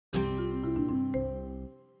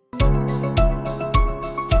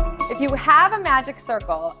If you have a magic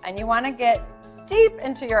circle and you want to get deep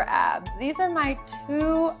into your abs, these are my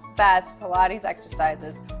two best Pilates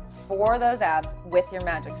exercises for those abs with your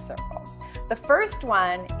magic circle. The first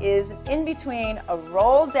one is in between a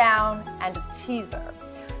roll down and a teaser.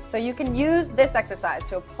 So you can use this exercise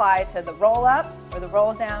to apply to the roll up or the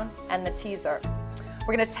roll down and the teaser.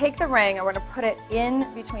 We're going to take the ring and we're going to put it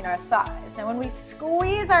in between our thighs. Now when we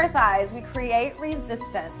squeeze our thighs, we create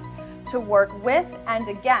resistance to work with and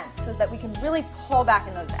against so that we can really pull back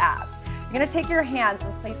in those abs. You're going to take your hands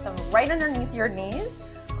and place them right underneath your knees,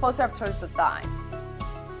 closer up towards the thighs.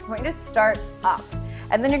 We're going to start up.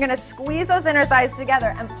 And then you're going to squeeze those inner thighs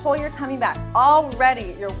together and pull your tummy back.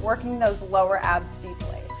 Already you're working those lower abs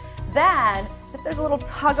deeply. Then, as if there's a little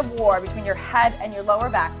tug of war between your head and your lower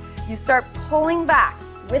back, you start pulling back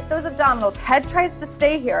with those abdominals. Head tries to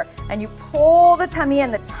stay here, and you pull the tummy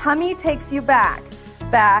in. The tummy takes you back,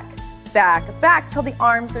 back, back, back, till the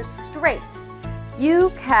arms are straight.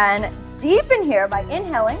 You can deepen here by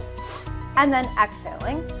inhaling and then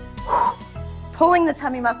exhaling, pulling the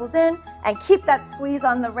tummy muscles in, and keep that squeeze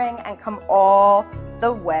on the ring and come all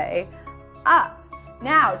the way up.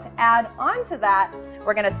 Now, to add on to that,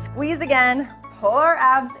 we're going to squeeze again, pull our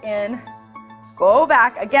abs in, go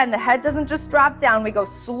back. Again, the head doesn't just drop down. We go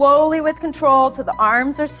slowly with control till the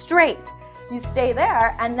arms are straight. You stay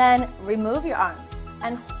there and then remove your arms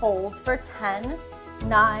and hold for 10,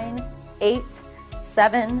 9, 8,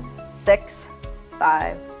 7, 6,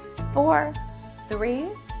 5, 4, 3,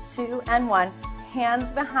 2, and 1. Hands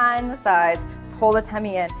behind the thighs, pull the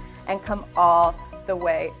tummy in, and come all the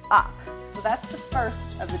way up. So that's the first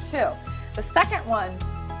of the two. The second one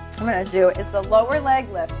I'm going to do is the lower leg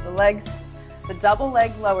lift, the double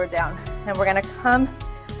leg lower down, and we're going to come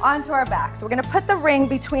onto our back. So we're going to put the ring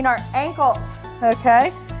between our ankles,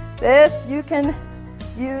 okay? This you can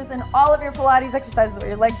use in all of your Pilates exercises where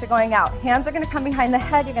your legs are going out. Hands are going to come behind the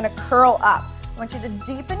head, you're going to curl up. I want you to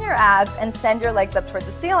deepen your abs and send your legs up towards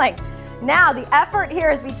the ceiling. Now, the effort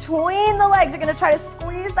here is between the legs. You're going to try to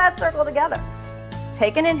squeeze that circle together.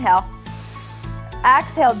 Take an inhale.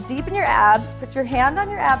 Exhale, deepen your abs. Put your hand on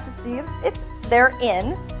your abs to see if they're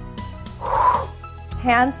in.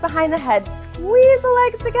 Hands behind the head. Squeeze the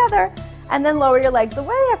legs together. And then lower your legs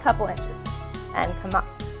away a couple inches. And come up.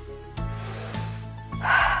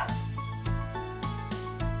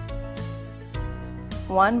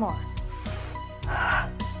 One more.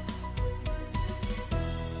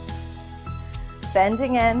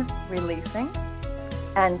 Bending in, releasing,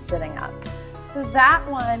 and sitting up. So that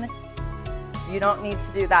one, you don't need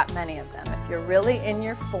to do that many of them. If you're really in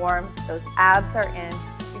your form, those abs are in,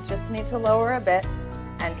 you just need to lower a bit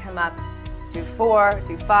and come up. Do 4,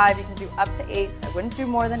 do 5, you can do up to 8. I wouldn't do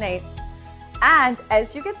more than 8. And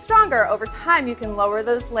as you get stronger, over time, you can lower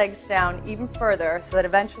those legs down even further so that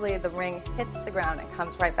eventually the ring hits the ground and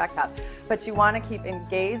comes right back up. But you want to keep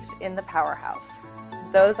engaged in the powerhouse.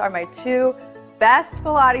 Those are my two best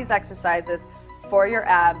Pilates exercises for your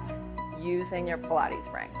abs using your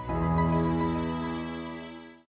Pilates ring.